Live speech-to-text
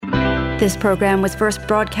This program was first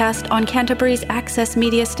broadcast on Canterbury's access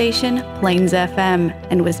media station, Plains FM,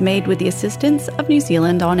 and was made with the assistance of New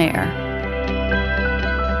Zealand On Air.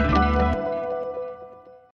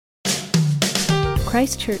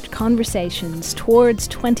 Christchurch Conversations Towards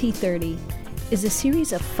 2030 is a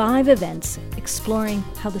series of 5 events exploring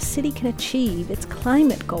how the city can achieve its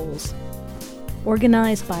climate goals.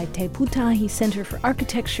 Organised by Te Pūtahi Centre for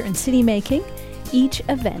Architecture and City Making, each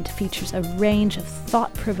event features a range of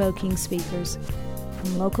thought-provoking speakers,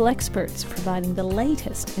 from local experts providing the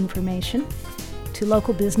latest information to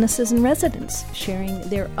local businesses and residents sharing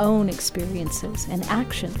their own experiences and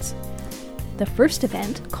actions. The first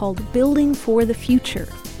event, called Building for the Future,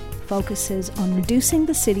 focuses on reducing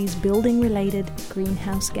the city's building-related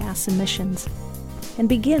greenhouse gas emissions and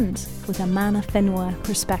begins with a mana whenua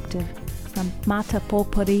perspective from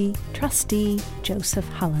Matapopore Trustee Joseph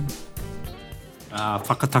Hullen.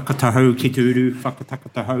 Whakatakatahau ki te uru,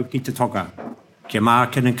 whakatakatahau ki te toka. Kia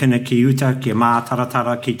mā kina ki uta, kia mā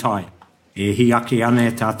taratara ki tai. E hi ake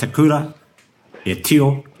ane tā te kura, e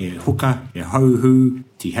tio, e huka, e hauhu,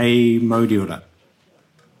 ti hei mauriora.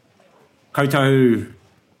 Koutou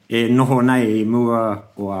e noho nei mua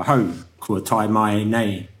o a hau, kua tai mai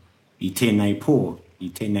nei i tēnei pō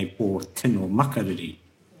tino makariri.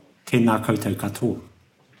 Tēnā koutou katoa.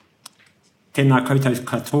 Tēnā koutou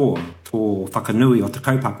katoa tō whakanui o te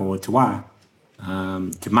kaupapa o te wā,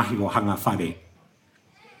 te mahi o hanga whare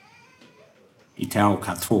i te ao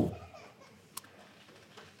katoa.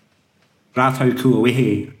 Rātou kua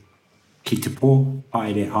wehe ki te pō,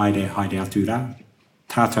 haere atu rā.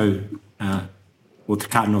 Tātou o te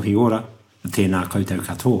kānohi ora, tēnā koutou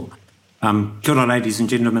katoa. Kia ora, ladies and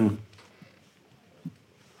gentlemen.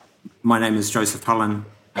 My name is Joseph Hullen.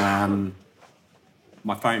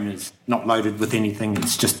 My phone is not loaded with anything.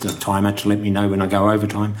 It's just a timer to let me know when I go over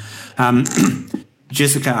time.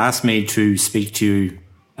 Jessica asked me to speak to you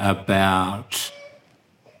about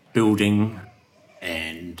building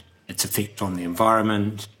and its effect on the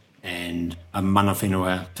environment and a mana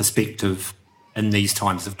whenua perspective in these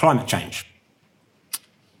times of climate change.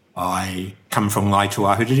 I come from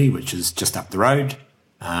Halliday-Te, which is just up the road.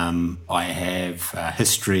 I have a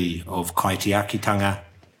history of kaitiakitanga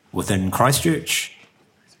within Christchurch,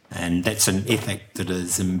 and that's an ethic that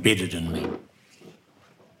is embedded in me.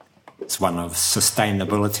 It's one of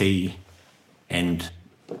sustainability, and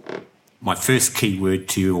my first key word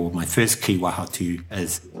to you, or my first key waha to you,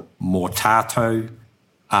 is mō tātou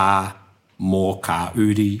a mō ka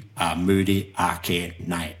uri a muri a ke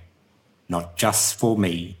nei. Not just for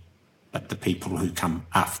me, but the people who come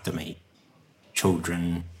after me.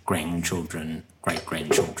 Children, grandchildren,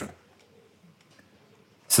 great-grandchildren.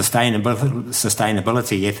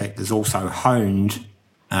 Sustainability ethic is also honed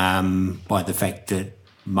by the fact that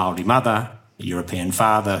Māori mother, a European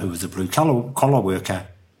father who was a blue-collar worker,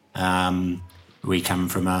 we come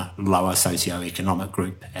from a lower socio-economic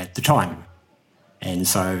group at the time. And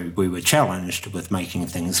so we were challenged with making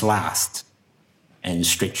things last and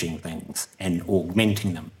stretching things and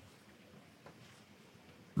augmenting them.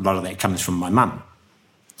 A lot of that comes from my mum.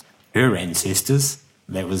 Her ancestors,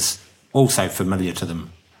 that was also familiar to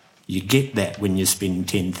them. You get that when you spend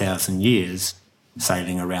 10,000 years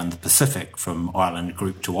sailing around the Pacific from island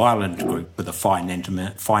group to island group with a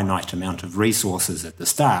finite amount of resources at the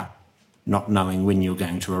start, not knowing when you're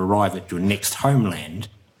going to arrive at your next homeland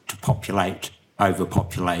to populate,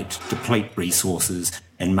 overpopulate, deplete resources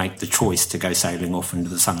and make the choice to go sailing off into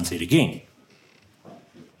the sunset again.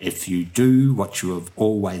 If you do what you have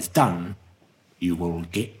always done, you will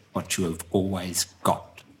get what you have always got.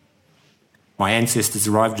 My ancestors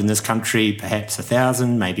arrived in this country perhaps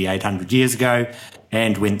 1,000, maybe 800 years ago,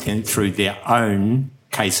 and went through their own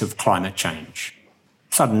case of climate change.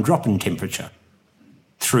 Sudden drop in temperature.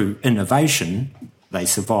 Through innovation, they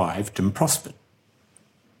survived and prospered.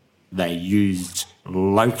 They used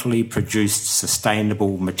locally produced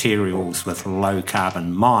sustainable materials with low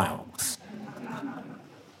carbon miles.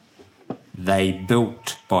 They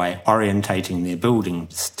built by orientating their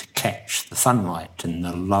buildings to catch the sunlight in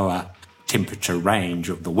the lower temperature range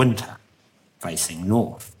of the winter, facing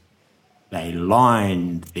north. They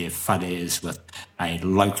lined their whares with a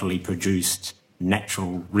locally produced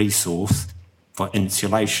natural resource for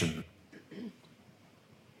insulation.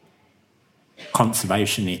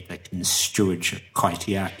 Conservation ethic and stewardship,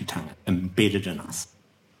 kaitiakitanga, embedded in us.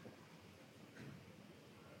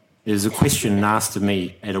 There's a question asked of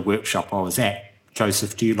me at a workshop I was at.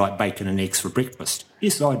 Joseph, do you like bacon and eggs for breakfast?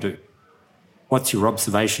 Yes, I do. What's your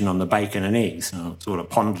observation on the bacon and eggs? And I sort of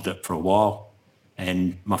pondered it for a while,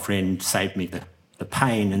 and my friend saved me the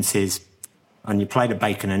pain and says, on your plate of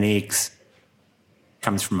bacon and eggs,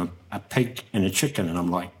 comes from a pig and a chicken. And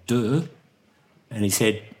I'm like, duh. And he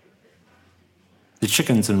said, the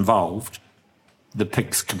chicken's involved, the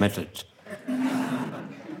pig's committed.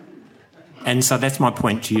 And so that's my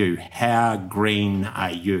point to you. How green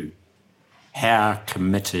are you? How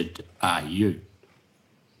committed are you?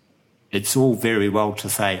 It's all very well to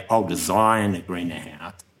say, I'll design a greener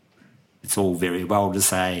house. It's all very well to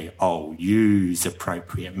say, I'll use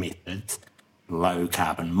appropriate methods, low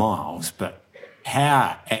carbon miles, but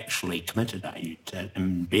how actually committed are you to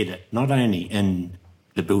embed it not only in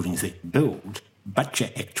the buildings that you build, but your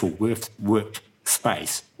actual work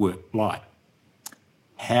space, work life?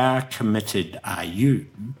 How committed are you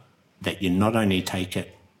that you not only take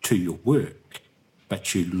it to your work,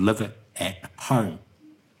 but you live it at home?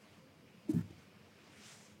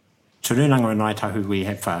 Te Rūnanga o Ngāi Tahu we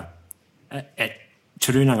have at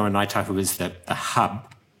Te Rūnanga o Ngāi Tahu is the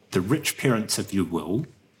hub, the rich parents, if you will,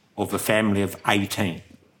 of a family of 18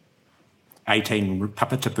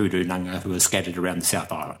 Papatapu Rūnanga who are scattered around the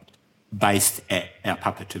South Island, based at our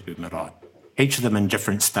Papatapu marae. Each of them in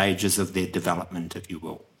different stages of their development, if you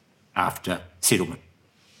will, after settlement.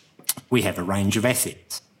 We have a range of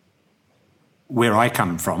assets. Where I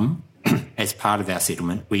come from, as part of our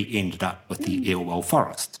settlement, we ended up with the Eelwell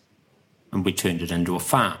Forest and we turned it into a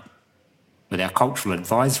farm. With our cultural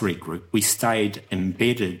advisory group, we stayed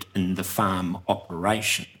embedded in the farm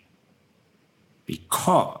operation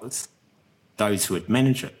because those who would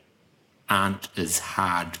manage it aren't as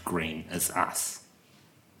hard green as us.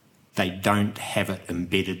 They don't have it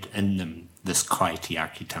embedded in them, this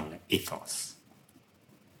kaitiakitanga ethos.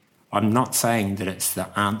 I'm not saying that it's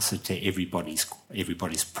the answer to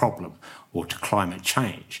everybody's problem or to climate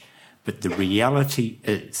change, but the reality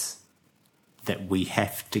is that we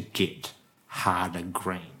have to get harder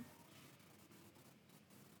green.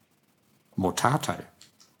 Mō tātou,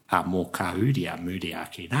 a mō kauri a muri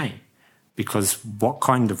ake nei. Because what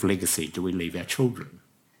kind of legacy do we leave our children?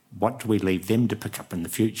 What do we leave them to pick up in the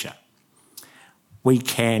future? We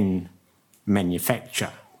can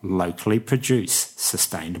manufacture locally produced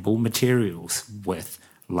sustainable materials with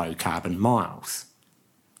low carbon miles.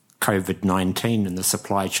 COVID-19 and the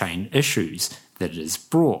supply chain issues that it has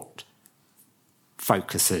brought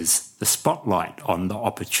focuses the spotlight on the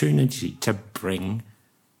opportunity to bring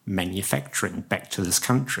manufacturing back to this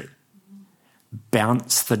country.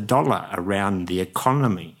 Bounce the dollar around the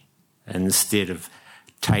economy instead of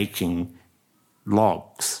taking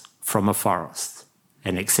logs from a forest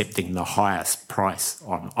and accepting the highest price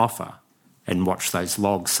on offer and watch those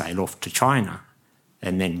logs sail off to China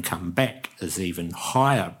and then come back as even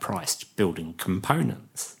higher priced building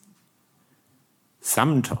components.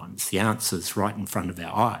 Sometimes the answer's right in front of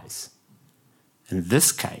our eyes. In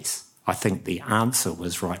this case, I think the answer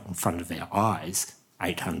was right in front of our eyes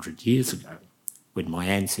 800 years ago when my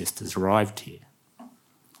ancestors arrived here.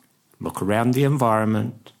 Look around the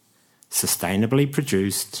environment, sustainably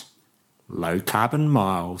produced, low carbon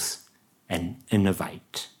miles, and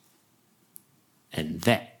innovate. And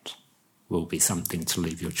that will be something to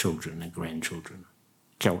leave your children and grandchildren.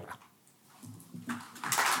 Kia ora.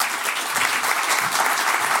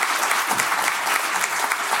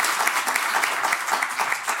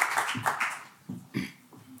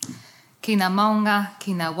 Ki ngā maunga,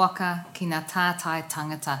 ki ngā waka, ki ngā tātai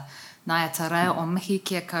tangata, nai te reo o mihi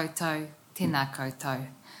kia koutou, tēnā koutou.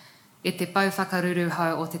 E te pau whakaruru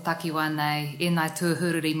hau o te takiwā nei, e nai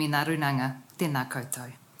tūhururi me ngā runanga, tēnā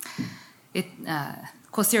koutou.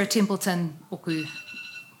 Ko Sara Templeton oku...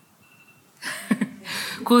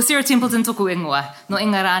 Ko Sara Templeton toku ingoa, no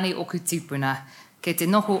ingarani oku tūpuna, kei te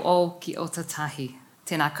noho o ki o tatahi.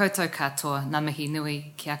 Tēnā koutou katoa, ngā mihi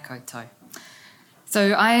nui kia koutou.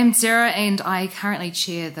 So I am Sara and I currently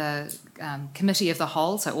chair the Committee of the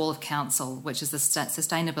Whole, so all of Council, which is the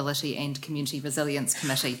Sustainability and Community Resilience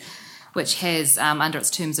Committee, which has under its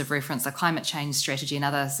terms of reference a climate change strategy and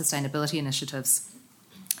other sustainability initiatives.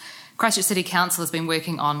 Christchurch City Council has been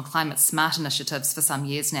working on climate smart initiatives for some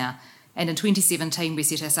years now, and in 2017 we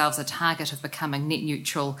set ourselves a target of becoming net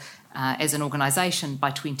neutral as an organisation by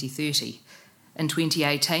 2030. In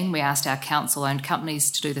 2018, we asked our council-owned companies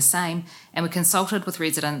to do the same, and we consulted with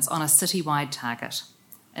residents on a citywide target.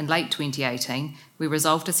 In late 2018, we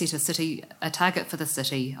resolved to set a target for the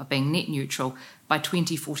city of being net neutral by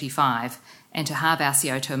 2045 and to halve our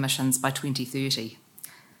CO2 emissions by 2030.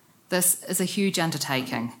 This is a huge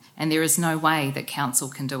undertaking, and there is no way that council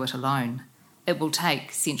can do it alone. It will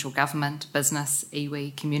take central government, business,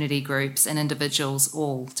 iwi, community groups and individuals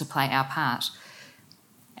all to play our part.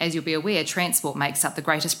 As you'll be aware, transport makes up the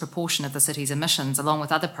greatest proportion of the city's emissions. Along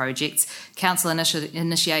with other projects, Council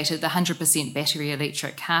initiated the 100% battery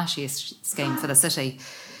electric car share scheme for the city.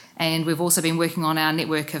 And we've also been working on our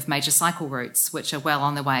network of major cycle routes, which are well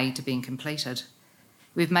on the way to being completed.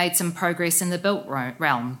 We've made some progress in the built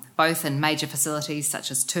realm, both in major facilities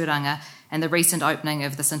such as Tūranga and the recent opening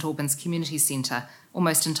of the St Albans Community Centre,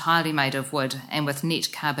 almost entirely made of wood and with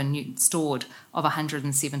net carbon stored of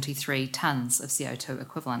 173 tonnes of CO2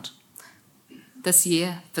 equivalent. This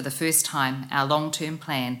year, for the first time, our long-term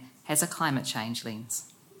plan has a climate change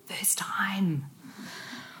lens. First time.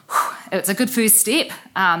 It's a good first step,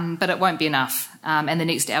 but it won't be enough, and the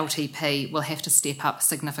next LTP will have to step up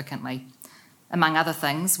significantly. Among other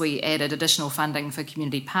things, we added additional funding for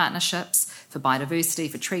community partnerships, for biodiversity,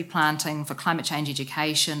 for tree planting, for climate change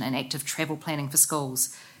education and active travel planning for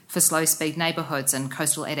schools, for slow-speed neighbourhoods and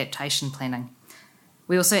coastal adaptation planning.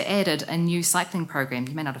 We also added a new cycling program.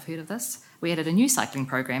 You may not have heard of this. We added a new cycling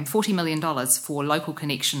program, $40 million for local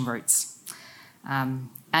connection routes.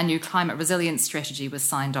 Our new climate resilience strategy was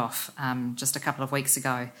signed off just a couple of weeks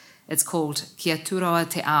ago. It's called Kia Tūroa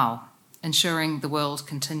Te Ao, ensuring the world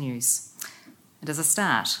continues. It is a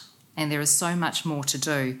start, and there is so much more to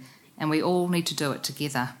do, and we all need to do it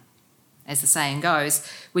together. As the saying goes,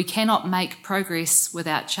 we cannot make progress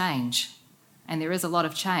without change, and there is a lot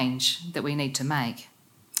of change that we need to make.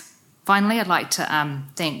 Finally, I'd like to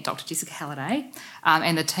thank Dr. Jessica Halliday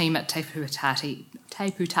and the team at Te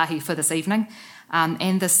Pūtahi for this evening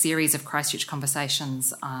and this series of Christchurch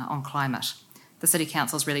conversations on climate. The City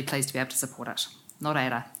Council is really pleased to be able to support it. Nō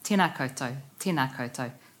reira, tēnā koutou, tēnā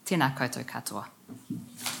koutou, tēnā koutou katoa.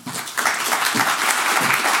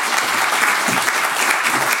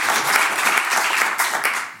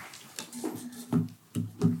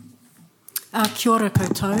 Kia ora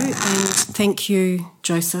koutou, and thank you,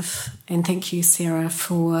 Joseph, and thank you, Sara,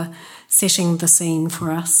 for setting the scene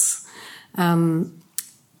for us.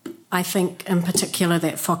 I think in particular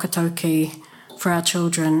that whakatauki for our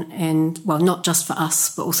children, and well, not just for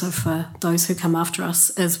us, but also for those who come after us,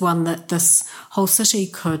 is one that this whole city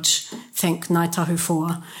could think Ngāi Tahu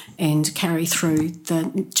for and carry through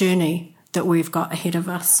the journey that we've got ahead of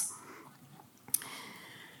us.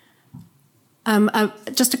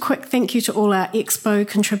 Just a quick thank you to all our Expo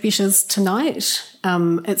contributors tonight.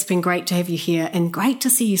 It's been great to have you here and great to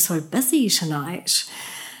see you so busy tonight.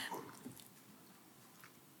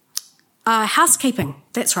 Housekeeping,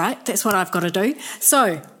 that's right, that's what I've got to do.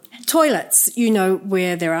 So, toilets, you know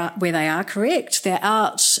where they are, correct? They're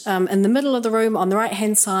out in the middle of the room on the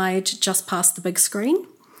right-hand side, just past the big screen.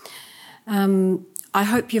 I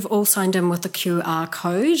hope you've all signed in with the QR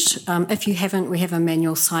code. If you haven't, we have a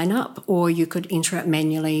manual sign-up, or you could enter it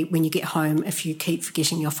manually when you get home if you keep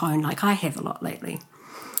forgetting your phone, like I have a lot lately.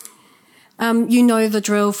 You know the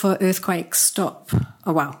drill for earthquake stop.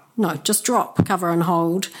 Oh, well, no, just drop, cover and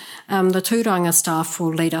hold. The Tūranga staff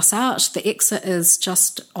will lead us out. The exit is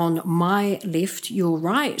just on my left, your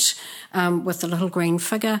right, with the little green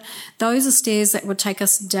figure. Those are stairs that would take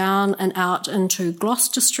us down and out into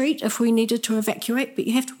Gloucester Street if we needed to evacuate, but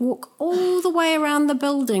you have to walk all the way around the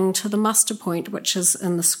building to the muster point, which is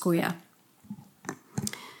in the square.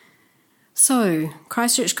 So,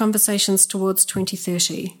 Christchurch Conversations Towards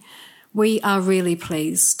 2030. We are really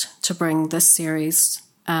pleased to bring this series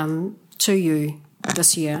to you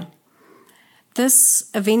this year. This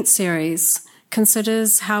event series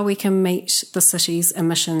considers how we can meet the city's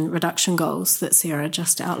emission reduction goals that Sara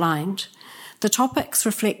just outlined. The topics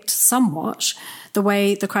reflect somewhat the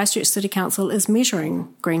way the Christchurch City Council is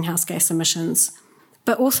measuring greenhouse gas emissions,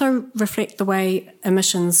 but also reflect the way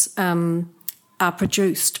emissions are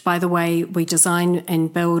produced by the way we design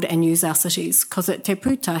and build and use our cities. Because at Te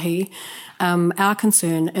Pūtahi, our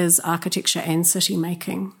concern is architecture and city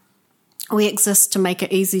making. We exist to make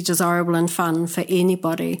it easy, desirable and fun for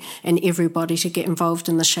anybody and everybody to get involved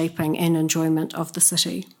in the shaping and enjoyment of the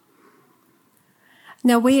city.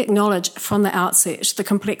 Now, we acknowledge from the outset the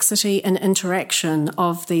complexity and interaction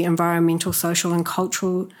of the environmental, social and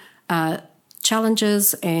cultural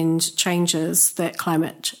challenges and changes that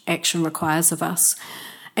climate action requires of us,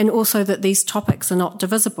 and also that these topics are not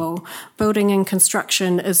divisible. Building and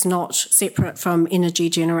construction is not separate from energy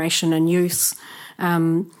generation and use.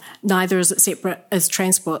 Neither is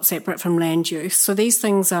transport separate from land use. So these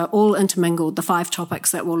things are all intermingled, the 5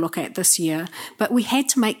 topics that we'll look at this year, but we had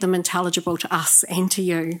to make them intelligible to us and to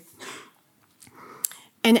you.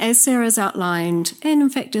 And as Sara's outlined, and in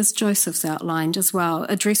fact as Joseph's outlined as well,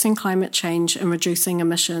 addressing climate change and reducing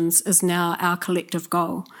emissions is now our collective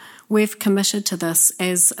goal. We've committed to this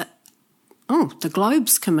as the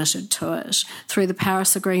globe's committed to it through the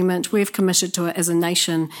Paris Agreement. We've committed to it as a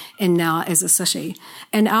nation and now as a city.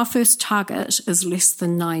 And our first target is less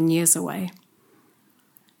than 9 years away.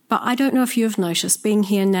 But I don't know if you've noticed, being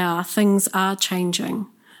here now, things are changing.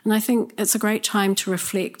 And I think it's a great time to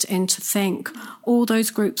reflect and to thank all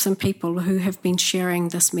those groups and people who have been sharing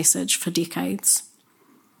this message for decades.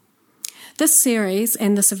 This series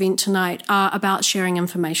and this event tonight are about sharing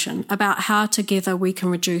information, about how together we can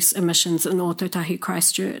reduce emissions in Pūtahi,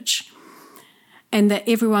 Christchurch, and that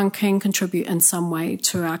everyone can contribute in some way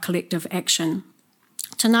to our collective action.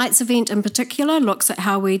 Tonight's event in particular looks at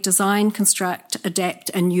how we design, construct, adapt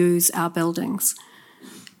and use our buildings.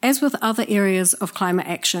 As with other areas of climate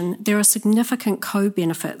action, there are significant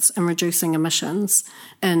co-benefits in reducing emissions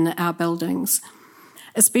in our buildings,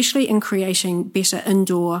 especially in creating better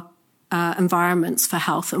indoor environments for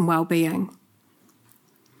health and well-being.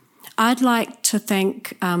 I'd like to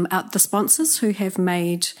thank the sponsors who have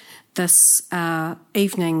made this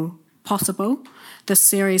evening possible, this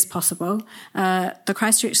series possible. The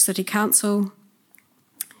Christchurch City Council,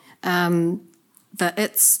 the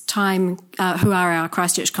It's Time, who are our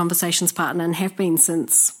Christchurch Conversations partner and have been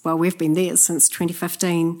we've been there since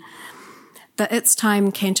 2015. The It's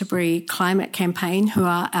Time Canterbury Climate Campaign, who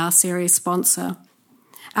are our series sponsor.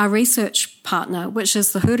 Our research partner, which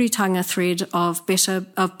is the Huritanga thread of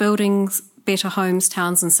building better homes,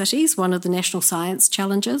 towns and cities, one of the National Science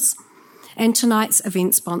Challenges. And tonight's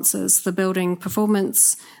event sponsors, the Building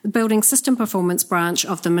System Performance branch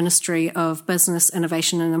of the Ministry of Business,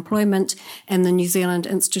 Innovation and Employment and the New Zealand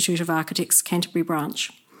Institute of Architects Canterbury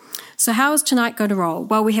branch. So how is tonight going to roll?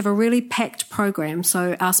 Well, we have a really packed program,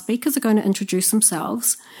 so our speakers are going to introduce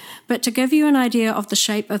themselves. But to give you an idea of the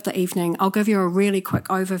shape of the evening, I'll give you a really quick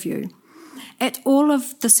overview. At all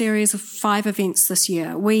of the series of 5 events this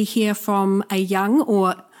year, we hear from a young,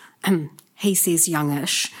 or he says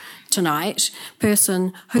youngish tonight,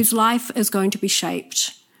 person whose life is going to be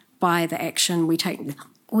shaped by the action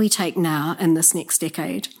we take now in this next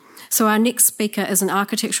decade. So our next speaker is an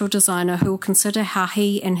architectural designer who will consider how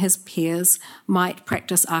he and his peers might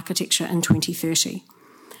practice architecture in 2030.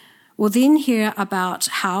 We'll then hear about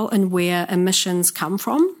how and where emissions come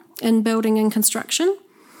from in building and construction.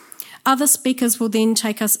 Other speakers will then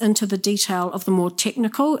take us into the detail of the more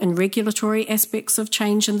technical and regulatory aspects of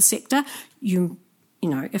change in the sector. You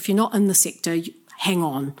know, if you're not in the sector, hang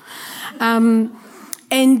on.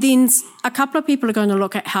 And then a couple of people are going to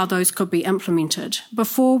look at how those could be implemented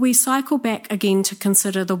before we cycle back again to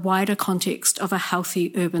consider the wider context of a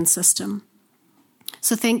healthy urban system.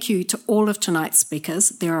 So thank you to all of tonight's speakers,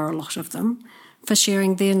 there are a lot of them, for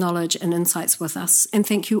sharing their knowledge and insights with us. And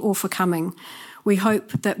thank you all for coming. We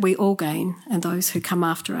hope that we all gain, and those who come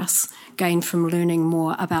after us gain from learning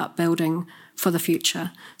more about building for the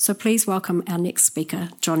future. So please welcome our next speaker,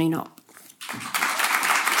 Jonny Knopp.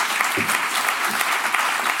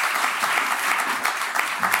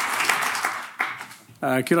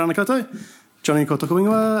 Kia ora ana koutou. Jonny ko toku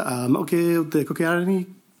ingoa, mauke o te kukearani,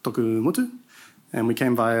 toku motu, and we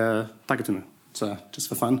came via Takitunu, so just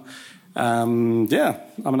for fun. I'm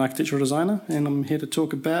an architectural designer, and I'm here to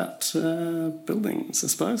talk about buildings, I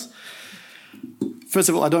suppose. First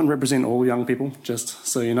of all, I don't represent all young people, just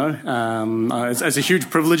so you know. It's a huge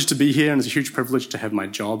privilege to be here, and it's a huge privilege to have my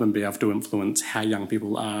job and be able to influence how young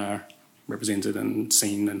people are represented and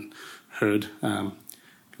seen and heard.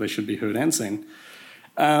 They should be heard and seen.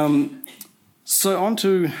 So on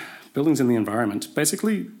to buildings and the environment.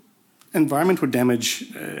 Basically, environmental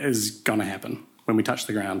damage is going to happen when we touch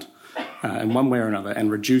the ground in one way or another,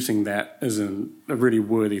 and reducing that is a really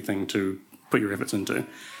worthy thing to put your efforts into.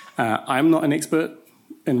 I'm not an expert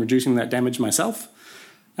in reducing that damage myself,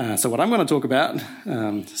 so what I'm going to talk about,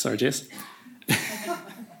 sorry Jess,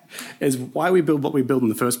 is why we build what we build in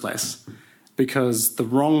the first place. Because the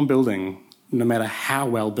wrong building, no matter how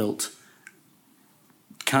well built,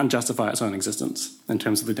 can't justify its own existence in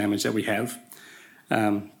terms of the damage that we have.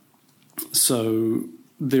 So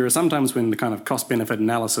there are some times when the kind of cost-benefit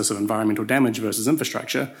analysis of environmental damage versus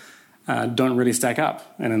infrastructure don't really stack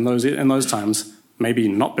up. And in those times, maybe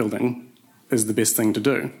not building is the best thing to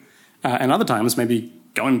do. And other times, maybe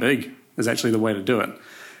going big is actually the way to do it.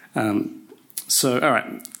 So, all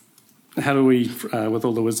right, how do we, with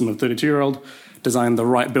all the wisdom of a 32-year-old, design the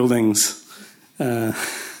right buildings?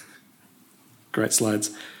 Great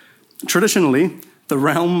slides. Traditionally, the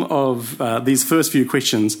realm of these first few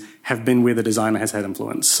questions have been where the designer has had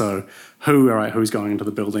influence. So who's going into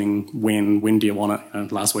the building, when do you want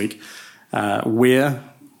it, last week. Where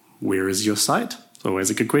is your site? It's always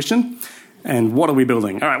a good question. And what are we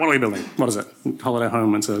building? All right, what are we building? What is it? Holiday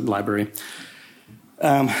home, it's a library.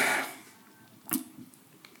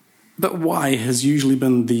 But why has usually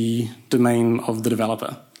been the domain of the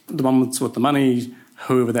developer. The one with the money,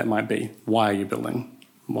 whoever that might be. Why are you building?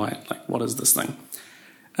 Why? Like, what is this thing?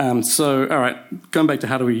 So, all right, going back to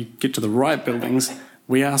how do we get to the right buildings,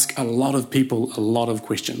 we ask a lot of people a lot of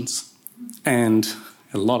questions. And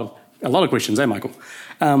a lot of questions, Michael?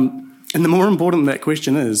 And the more important that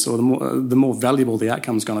question is, or the more valuable the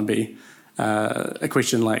outcome's going to be, a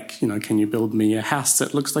question like, can you build me a house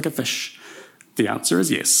that looks like a fish? The answer is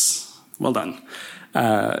yes. Well done.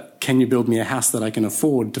 Can you build me a house that I can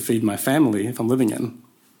afford to feed my family if I'm living in?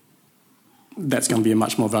 That's going to be a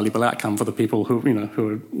much more valuable outcome for the people who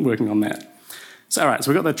are working on that. So, all right,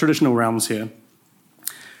 so we've got the traditional realms here.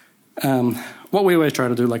 What we always try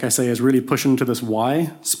to do, like I say, is really push into this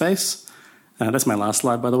why space. That's my last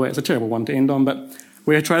slide, by the way. It's a terrible one to end on, but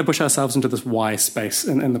we try to push ourselves into this why space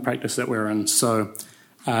in the practice that we're in. So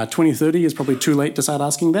 2030 is probably too late to start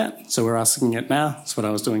asking that, so we're asking it now. It's what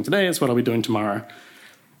I was doing today, it's what I'll be doing tomorrow.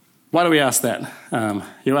 Why do we ask that?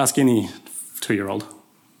 You ask any 2-year-old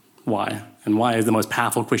why, and why is the most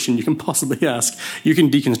powerful question you can possibly ask. You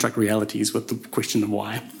can deconstruct realities with the question of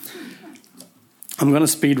why. I'm going to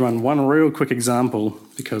speed run one real quick example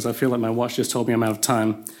because I feel like my watch just told me I'm out of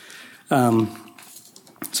time.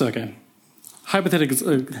 Okay.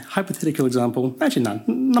 Hypothetical example. Actually, none.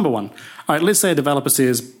 Number one. All right, let's say a developer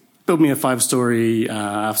says, build me a 3-story,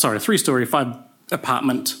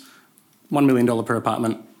 5-apartment, $1 million per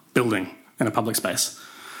apartment building in a public space.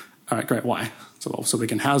 All right, great. Why? So we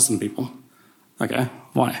can house some people. Okay,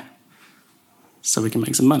 why? So we can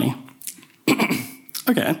make some money.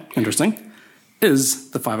 Okay, interesting. Is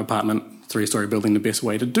the 5-apartment, 3-story building the best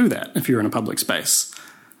way to do that if you're in a public space?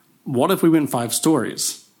 What if we went 5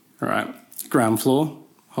 stories? All right, ground floor,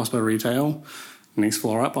 hospital retail, next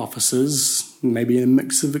floor up, offices, maybe a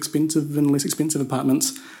mix of expensive and less expensive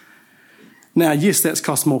apartments. Now, yes, that's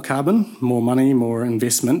cost more carbon, more money, more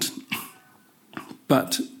investment,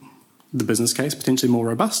 but the business case potentially more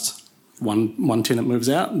robust. One tenant moves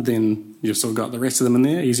out, then you've still got the rest of them in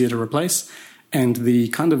there, easier to replace, and the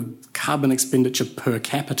kind of carbon expenditure per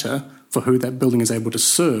capita for who that building is able to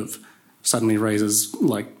serve suddenly raises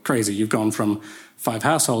like crazy. You've gone from 5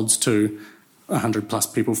 households to 100 plus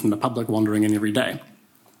people from the public wandering in every day.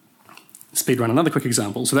 Speedrun, another quick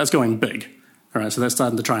example. So that's going big. All right, so that's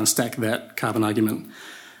starting to try and stack that carbon argument.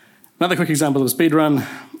 Another quick example of a speedrun.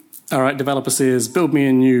 All right, developer says, build me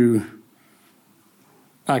a new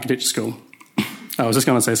architecture school. I was just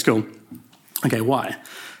going to say school. Okay, why?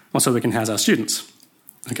 Well, so we can house our students.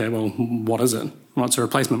 Okay, well, what is it? Well, it's a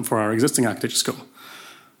replacement for our existing architecture school.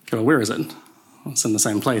 Okay, well, where is it? Well, it's in the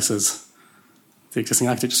same place as the existing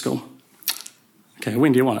architecture school. Okay,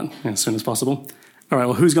 when do you want it? As soon as possible. All right,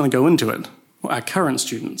 well, who's going to go into it? Well, our current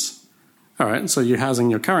students. All right, so you're housing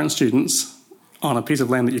your current students on a piece of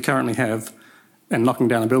land that you currently have and knocking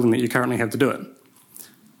down a building that you currently have to do it.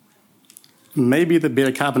 Maybe the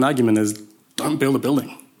better carbon argument is don't build a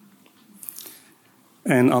building.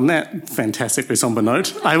 And on that fantastically somber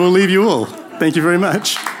note, I will leave you all. Thank you very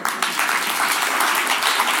much.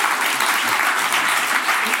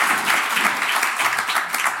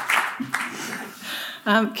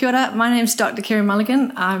 Kia ora, my name's Dr. Kerry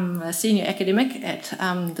Mulligan. I'm a senior academic at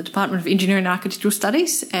the Department of Engineering and Architectural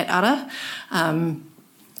Studies at ARA,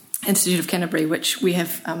 Institute of Canterbury, which we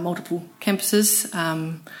have multiple campuses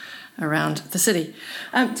around the city.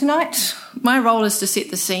 Tonight, my role is to set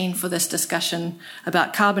the scene for this discussion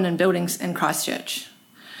about carbon and buildings in Christchurch.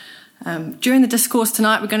 During the discourse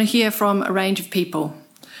tonight, we're going to hear from a range of people,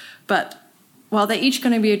 but while they're each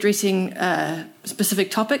going to be addressing a specific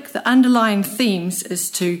topic, the underlying themes is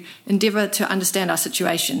to endeavour to understand our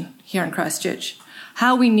situation here in Christchurch,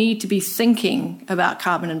 how we need to be thinking about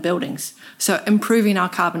carbon and buildings, so improving our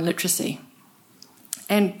carbon literacy,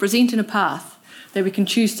 and presenting a path that we can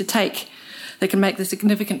choose to take that can make the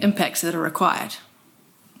significant impacts that are required.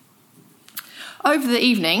 Over the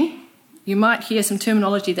evening, you might hear some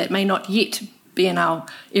terminology that may not yet be in our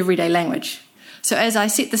everyday language. So as I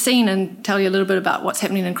set the scene and tell you a little bit about what's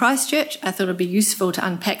happening in Christchurch, I thought it would be useful to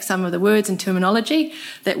unpack some of the words and terminology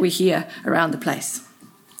that we hear around the place.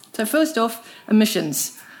 So first off,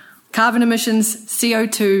 emissions. Carbon emissions,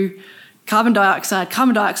 CO2, carbon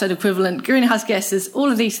dioxide equivalent, greenhouse gases,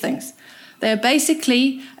 all of these things. They are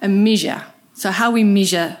basically a measure. So how we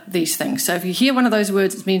measure these things. So if you hear one of those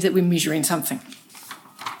words, it means that we're measuring something.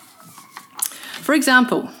 For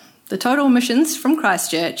example, the total emissions from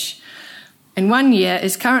Christchurch in 1 year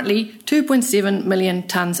is currently 2.7 million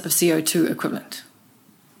tonnes of CO2 equivalent.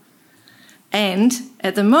 And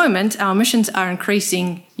at the moment, our emissions are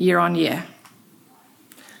increasing year on year.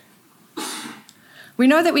 We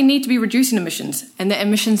know that we need to be reducing emissions and that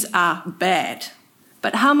emissions are bad.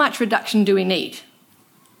 But how much reduction do we need?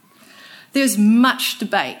 There's much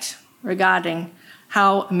debate regarding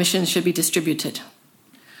how emissions should be distributed.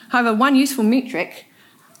 However, one useful metric,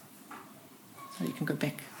 so you can go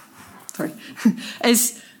back, sorry,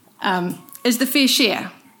 is the fair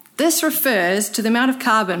share. This refers to the amount of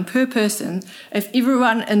carbon per person if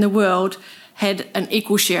everyone in the world had an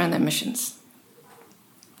equal share in the emissions.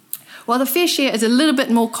 While the fair share is a little bit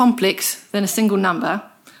more complex than a single number,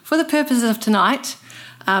 for the purposes of tonight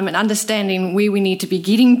and understanding where we need to be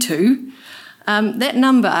getting to, that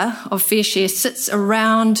number of fair share sits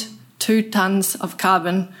around 2 tonnes of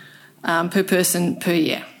carbon per person per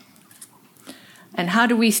year. And how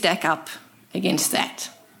do we stack up against that?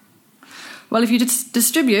 Well, if you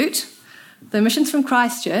distribute the emissions from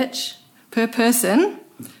Christchurch per person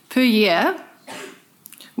per year,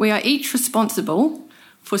 we are each responsible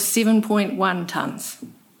for 7.1 tonnes.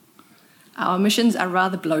 Our emissions are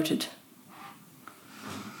rather bloated.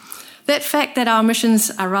 That fact that our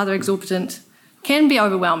emissions are rather exorbitant can be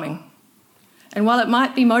overwhelming. And while it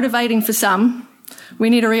might be motivating for some, we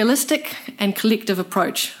need a realistic and collective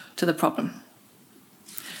approach to the problem.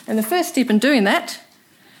 And the first step in doing that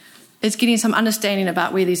is getting some understanding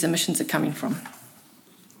about where these emissions are coming from.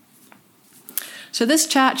 So this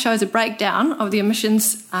chart shows a breakdown of the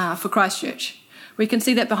emissions for Christchurch. We can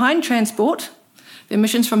see that behind transport, the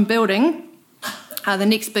emissions from building are the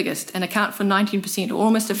next biggest and account for 19%, or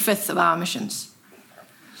almost a fifth of our emissions.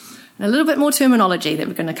 And a little bit more terminology that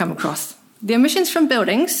we're going to come across. The emissions from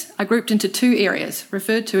buildings are grouped into 2 areas,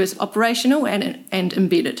 referred to as operational and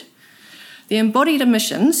embedded. The embodied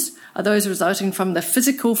emissions are those resulting from the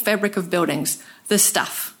physical fabric of buildings, the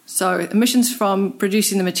stuff. So emissions from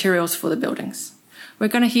producing the materials for the buildings. We're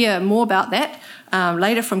going to hear more about that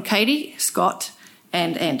later from Katie, Scott,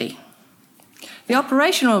 and Andy. The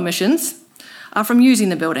operational emissions are from using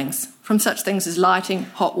the buildings, from such things as lighting,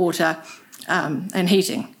 hot water, and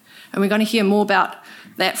heating. And we're going to hear more about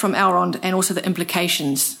that from Elrond and also the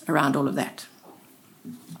implications around all of that.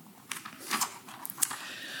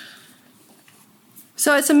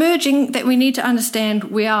 So it's emerging that we need to understand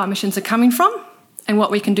where our emissions are coming from and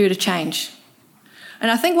what we can do to change. And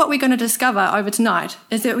I think what we're going to discover over tonight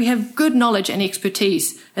is that we have good knowledge and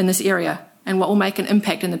expertise in this area and what will make an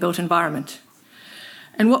impact in the built environment.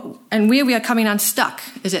 And where we are coming unstuck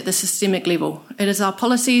is at the systemic level. It is our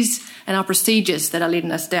policies and our procedures that are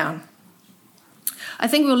letting us down. I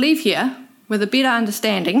think we'll leave here with a better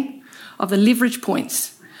understanding of the leverage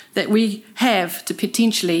points that we have to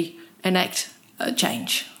potentially enact a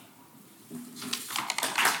change.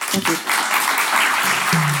 Thank you.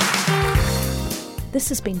 This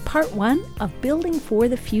has been part 1 of Building for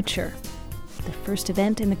the Future, the first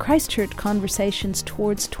event in the Christchurch Conversations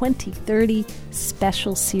Towards 2030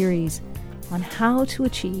 special series on how to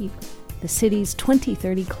achieve the city's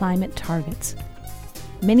 2030 climate targets.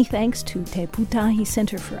 Many thanks to Te Pūtahi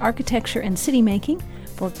Centre for Architecture and City Making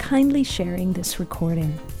for kindly sharing this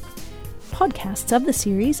recording. Podcasts of the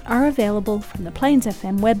series are available from the Plains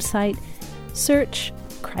FM website. Search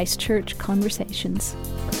Christchurch Conversations.